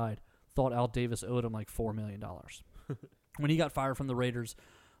Davis died, thought Al Davis owed him like $4 million. When he got fired from the Raiders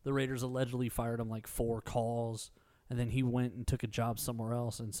allegedly fired him like 4 calls, and then he went and took a job somewhere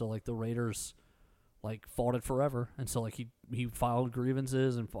else, and so like the Raiders like fought it forever, and so like he filed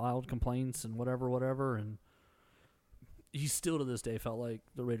grievances and filed complaints and whatever, and he still to this day felt like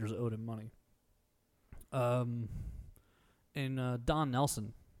the Raiders owed him money. And Don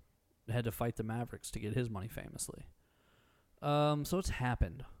Nelson had to fight the Mavericks to get his money famously. So it's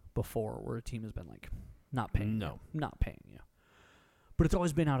happened before where a team has been like, not paying you. But it's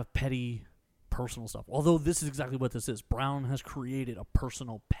always been out of petty personal stuff. Although this is exactly what this is. Brown has created a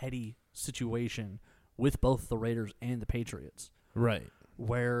personal petty situation with both the Raiders and the Patriots. Right.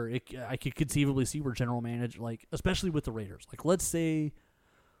 Where I could conceivably see where general manager, like, especially with the Raiders. Like, let's say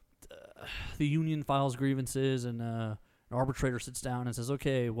the union files grievances and an arbitrator sits down and says,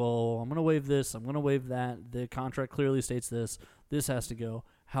 okay, well, I'm going to waive this, I'm going to waive that. The contract clearly states this. This has to go.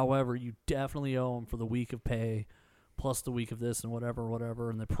 However, you definitely owe them for the week of pay plus the week of this and whatever,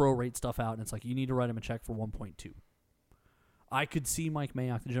 and the prorate stuff out, and it's like, you need to write him a check for 1.2. I could see Mike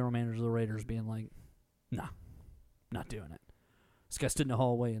Mayock, the general manager of the Raiders, being like, nah, not doing it. This guy stood in the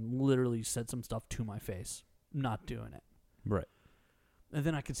hallway and literally said some stuff to my face. Not doing it. Right. And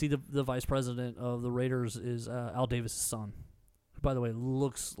then I could see the vice president of the Raiders is Al Davis' son, who, by the way,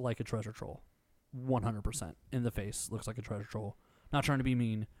 looks like a treasure troll. 100% in the face, looks like a treasure troll. Not trying to be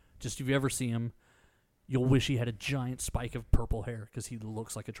mean. Just if you ever see him, you'll wish he had a giant spike of purple hair because he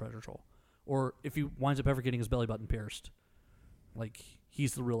looks like a treasure troll. Or if he winds up ever getting his belly button pierced, like,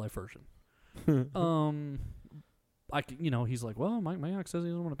 he's the real life version. He's like, well, Mike Mayock says he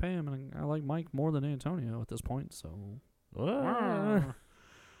doesn't want to pay him, and I like Mike more than Antonio at this point, so. The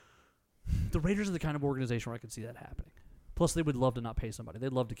Raiders are the kind of organization where I could see that happening. Plus, they would love to not pay somebody.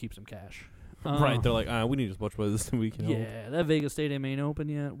 They'd love to keep some cash. Right. They're like, we need as much money as we can. Yeah, that Vegas Stadium ain't open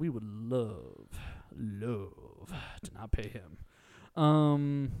yet. We would love to not pay him.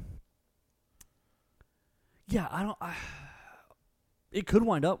 It could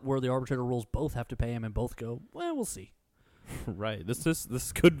wind up where the arbitrator rules both have to pay him and both go, well, we'll see. Right.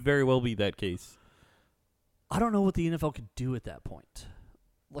 This could very well be that case. I don't know what the NFL could do at that point.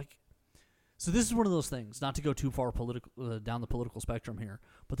 Like, so this is one of those things, not to go too far down the political spectrum here,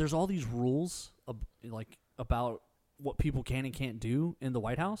 but there's all these rules about what people can and can't do in the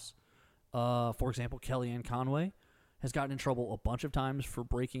White House. For example, Kellyanne Conway has gotten in trouble a bunch of times for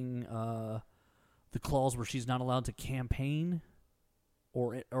breaking the clause where she's not allowed to campaign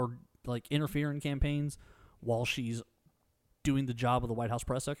or like interfere in campaigns while she's doing the job of the White House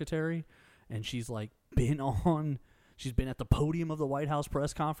press secretary, and she's like she's been at the podium of the White House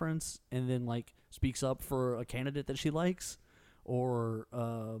press conference and then like speaks up for a candidate that she likes or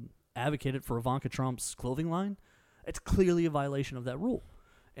advocated for Ivanka Trump's clothing line. It's clearly a violation of that rule.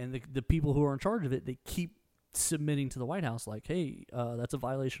 And the people who are in charge of it, they keep submitting to the White House like, hey, that's a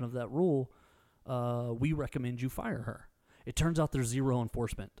violation of that rule. We recommend you fire her. It turns out there's zero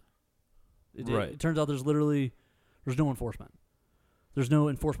enforcement. It turns out there's no enforcement. There's no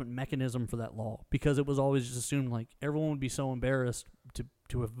enforcement mechanism for that law because it was always just assumed like everyone would be so embarrassed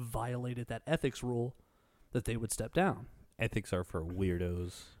to have violated that ethics rule that they would step down. Ethics are for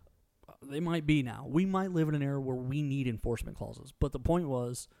weirdos. They might be now. We might live in an era where we need enforcement clauses. But the point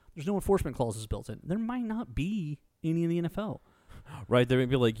was, there's no enforcement clauses built in. There might not be any in the NFL. Right. They might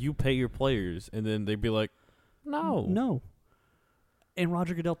be like, you pay your players. And then they'd be like, no. And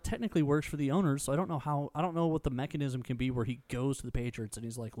Roger Goodell technically works for the owners, so I don't know what the mechanism can be where he goes to the Patriots and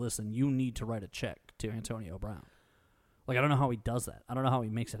he's like, listen, you need to write a check to Antonio Brown. Like, I don't know how he does that. I don't know how he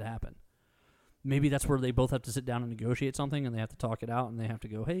makes it happen. maybe that's where they both have to sit down and negotiate something, and they have to talk it out, and they have to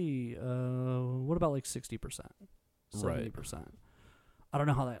go, hey, what about like 60%, 70%? I don't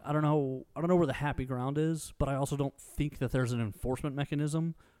know how that. I don't know where the happy ground is, but I also don't think that there's an enforcement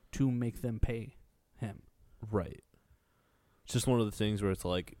mechanism to make them pay him. Right. It's just one of the things where it's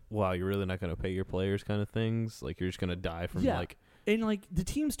like, wow, you're really not going to pay your players kind of things. Like, you're just going to die from like. And like the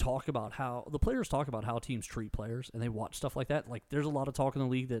players talk about how teams treat players, and they watch stuff like that. Like, there's a lot of talk in the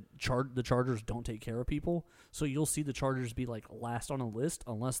league that the Chargers don't take care of people. So you'll see the Chargers be like last on a list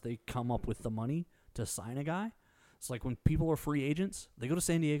unless they come up with the money to sign a guy. It's like when people are free agents, they go to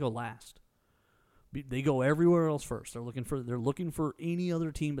San Diego last. They go everywhere else first. They're looking for any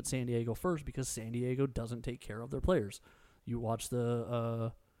other team but San Diego first because San Diego doesn't take care of their players. You watch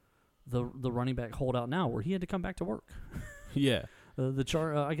the running back holdout now, where he had to come back to work. Yeah.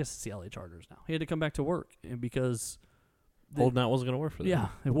 I guess it's the LA Chargers now. He had to come back to work because holding out wasn't going to work for them. Yeah,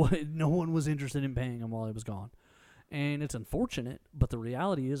 no one was interested in paying him while he was gone. And it's unfortunate, but the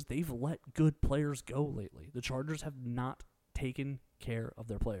reality is they've let good players go lately. The Chargers have not taken care of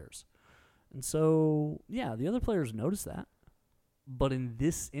their players. And so, yeah, the other players notice that. But in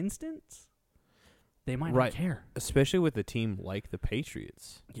this instance, they might not care. Especially with a team like the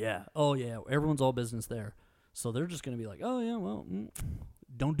Patriots. Yeah. Oh, yeah. Everyone's all business there. So they're just going to be like, oh, yeah, well,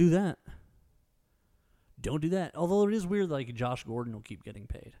 don't do that. Don't do that. Although it is weird, like Josh Gordon will keep getting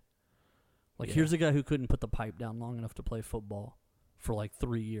paid. Like, here's a guy who couldn't put the pipe down long enough to play football for like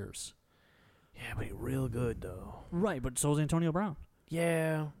 3 years. Yeah, but he's real good, though. Right, but so is Antonio Brown.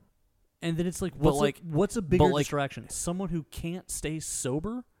 Yeah. And then it's like, what's a bigger distraction? Someone who can't stay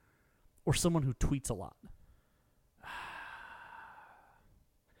sober or someone who tweets a lot?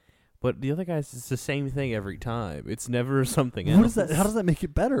 But the other guys, it's the same thing every time. It's never something else. What is that? How does that make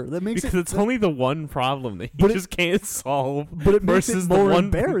it better? That makes because it's only the one problem that you just can't solve. But it makes it more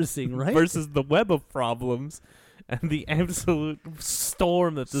embarrassing, right? Versus the web of problems and the absolute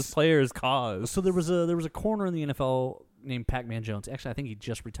storm that this player has caused. So there was a corner in the NFL named Pac-Man Jones. Actually, I think he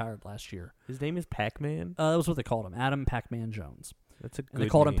just retired last year. His name is Pac-Man? That was what they called him, Adam Pac-Man Jones. That's a good And they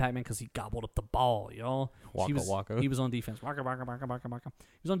called name. him Pac-Man because he gobbled up the ball, y'all. Waka. He was on defense. Waka. He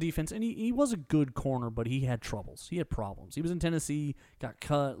was on defense, and he was a good corner, but he had troubles. He had problems. He was in Tennessee, got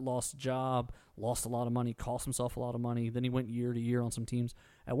cut, lost a job, lost a lot of money, cost himself a lot of money. Then he went year to year on some teams.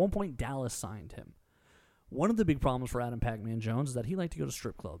 At one point, Dallas signed him. One of the big problems for Adam Pac-Man Jones is that he liked to go to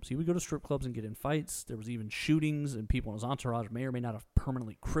strip clubs. He would go to strip clubs and get in fights. There was even shootings, and people in his entourage may or may not have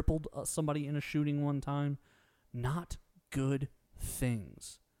permanently crippled somebody in a shooting one time. Not good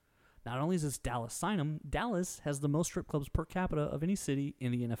things. Not only does Dallas sign him, Dallas has the most strip clubs per capita of any city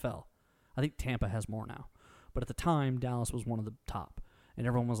in the NFL. I think Tampa has more now. But at the time, Dallas was one of the top. And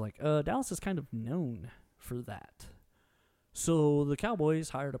everyone was like, Dallas is kind of known for that. So the Cowboys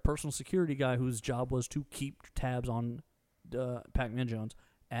hired a personal security guy whose job was to keep tabs on Pac-Man Jones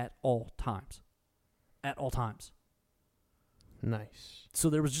at all times. At all times. Nice. So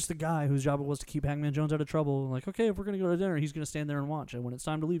there was just a guy whose job it was to keep Pac-Man Jones out of trouble. Like, okay, if we're going to go to dinner, he's going to stand there and watch. And when it's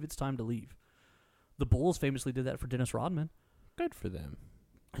time to leave, it's time to leave. The Bulls famously did that for Dennis Rodman. Good for them.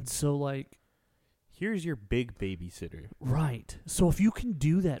 And so, like... Here's your big babysitter. Right. So if you can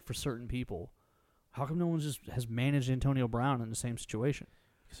do that for certain people, how come no one just has managed Antonio Brown in the same situation?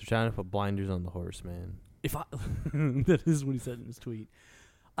 Because they're trying to put blinders on the horse, man. That is what he said in his tweet.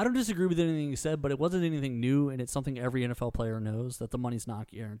 I don't disagree with anything he said, but it wasn't anything new, and it's something every NFL player knows, that the money's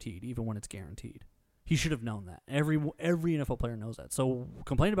not guaranteed, even when it's guaranteed. He should have known that. Every NFL player knows that. So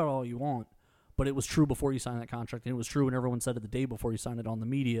complain about all you want, but it was true before you signed that contract, and it was true when everyone said it the day before you signed it on the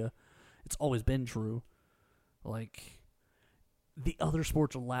media. It's always been true. Like, the other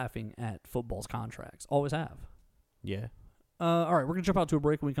sports are laughing at football's contracts. Always have. Yeah. All right, we're going to jump out to a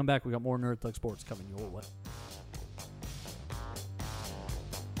break. When we come back, we got more Nerd Thug Sports coming your way.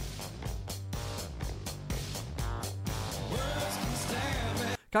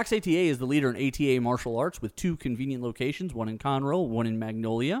 Cox ATA is the leader in ATA martial arts with 2 convenient locations, one in Conroe, one in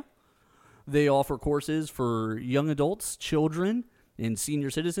Magnolia. They offer courses for young adults, children, and senior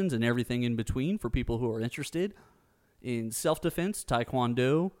citizens, and everything in between for people who are interested in self-defense,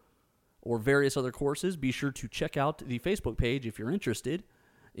 taekwondo, or various other courses. Be sure to check out the Facebook page if you're interested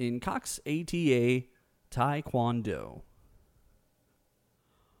in Cox ATA Taekwondo.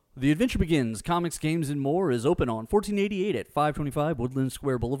 The Adventure Begins, Comics, Games, and More is open on 1488 at 525 Woodland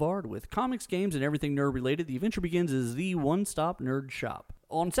Square Boulevard. With comics, games, and everything nerd-related, The Adventure Begins is the one-stop nerd shop.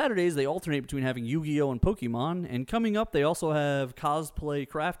 On Saturdays, they alternate between having Yu-Gi-Oh! And Pokemon, and coming up, they also have cosplay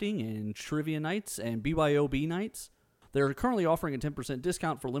crafting and trivia nights and BYOB nights. They're currently offering a 10%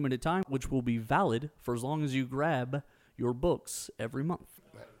 discount for limited time, which will be valid for as long as you grab your books every month.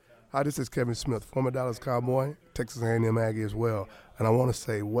 Hi, this is Kevin Smith, former Dallas Cowboy, Texas A&M Aggie as well, and I want to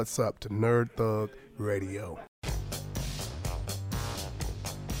say what's up to Nerd Thug Radio.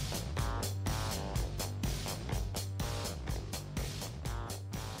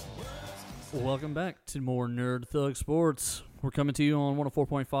 Welcome back to more Nerd Thug Sports. We're coming to you on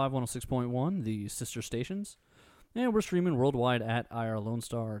 104.5, 106.1, the sister stations, and we're streaming worldwide at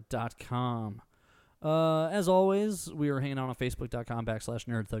irlonestar.com. As always, we are hanging out on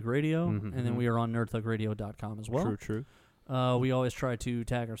facebook.com/nerdthugradio, and then we are on nerdthugradio.com as well. True. We always try to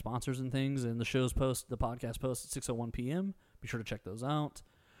tag our sponsors and things, and the podcast post at 6:01 p.m. Be sure to check those out.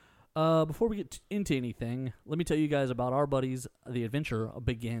 Before we get into anything, let me tell you guys about our buddies, The Adventure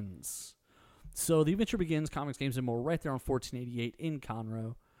Begins. So, The Adventure Begins, comics, games, and more, right there on 1488 in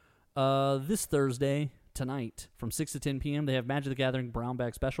Conroe. This Thursday, tonight, from 6 to 10 p.m., they have Magic the Gathering Brown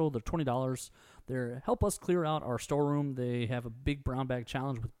Bag Special. They're $20. They're help us clear out our storeroom. They have a big brown bag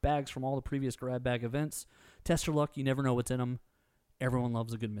challenge with bags from all the previous grab bag events. Test your luck. You never know what's in them. Everyone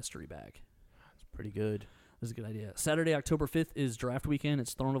loves a good mystery bag. It's pretty good. This is a good idea. Saturday, October 5th is draft weekend.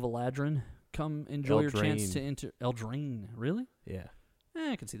 It's Throne of Eladrin. Come enjoy your chance to enter Eldraine. Really? Yeah.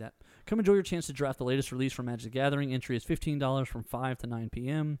 I can see that. Come enjoy your chance to draft the latest release from Magic the Gathering. Entry is $15 from 5 to 9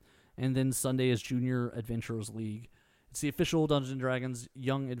 p.m. And then Sunday is Junior Adventurers League. It's the official Dungeons & Dragons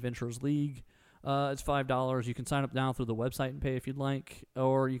Young Adventurers League. It's $5. You can sign up now through the website and pay if you'd like,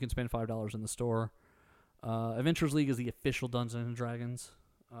 or you can spend $5 in the store. Adventurers League is the official Dungeons & Dragons.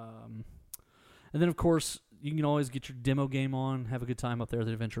 And then, of course, you can always get your demo game on, have a good time up there.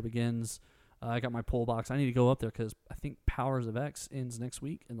 The Adventure Begins. I got my pull box. I need to go up there because I think Powers of X ends next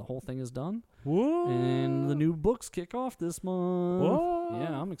week, and the whole thing is done. Whoa. And the new books kick off this month. Whoa.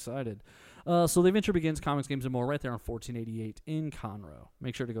 Yeah, I'm excited. So The Adventure Begins, comics, games, and more, right there on 1488 in Conroe.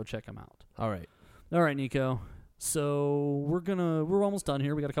 Make sure to go check them out. All right, Nico. So we're almost done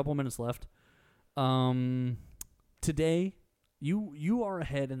here. We got a couple minutes left. Today, you are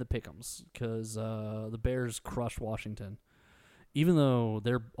ahead in the pick'ems because the Bears crushed Washington. Even though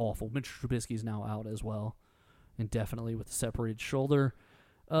they're awful, Mitch Trubisky's now out as well, indefinitely with a separated shoulder.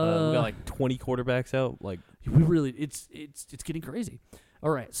 we got like 20 quarterbacks out. Like we really, it's getting crazy. All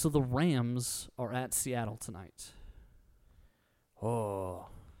right, so the Rams are at Seattle tonight. Oh,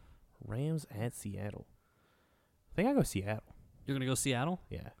 Rams at Seattle. I think I go Seattle. You're gonna go Seattle?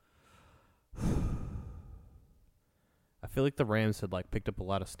 Yeah. I feel like the Rams had like picked up a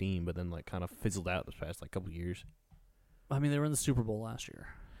lot of steam, but then like kind of fizzled out this past like couple years. I mean, they were in the Super Bowl last year.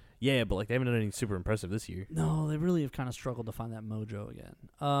 Yeah, but like they haven't done anything super impressive this year. No, they really have kind of struggled to find that mojo again.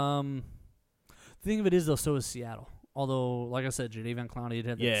 The thing of it is, though, so is Seattle. Although, like I said, Jadeveon Clowney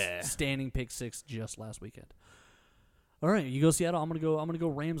had that standing pick six just last weekend. All right, you go Seattle. I'm gonna go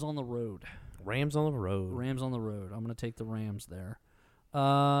Rams on the road. Rams on the road. Rams on the road. I'm gonna take the Rams there.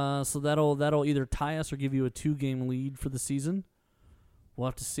 So that'll either tie us or give you a 2-game lead for the season. We'll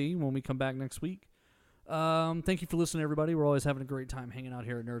have to see when we come back next week. Thank you for listening, everybody. We're always having a great time hanging out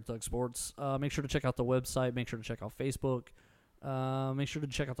here at Nerd Thug Sports. Make sure to check out the website. Make sure to check out Facebook. Make sure to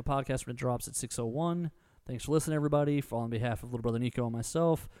check out the podcast when it drops at 6:01. Thanks for listening, everybody. On behalf of Little Brother Nico and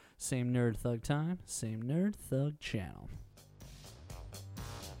myself, same Nerd Thug time, same Nerd Thug channel.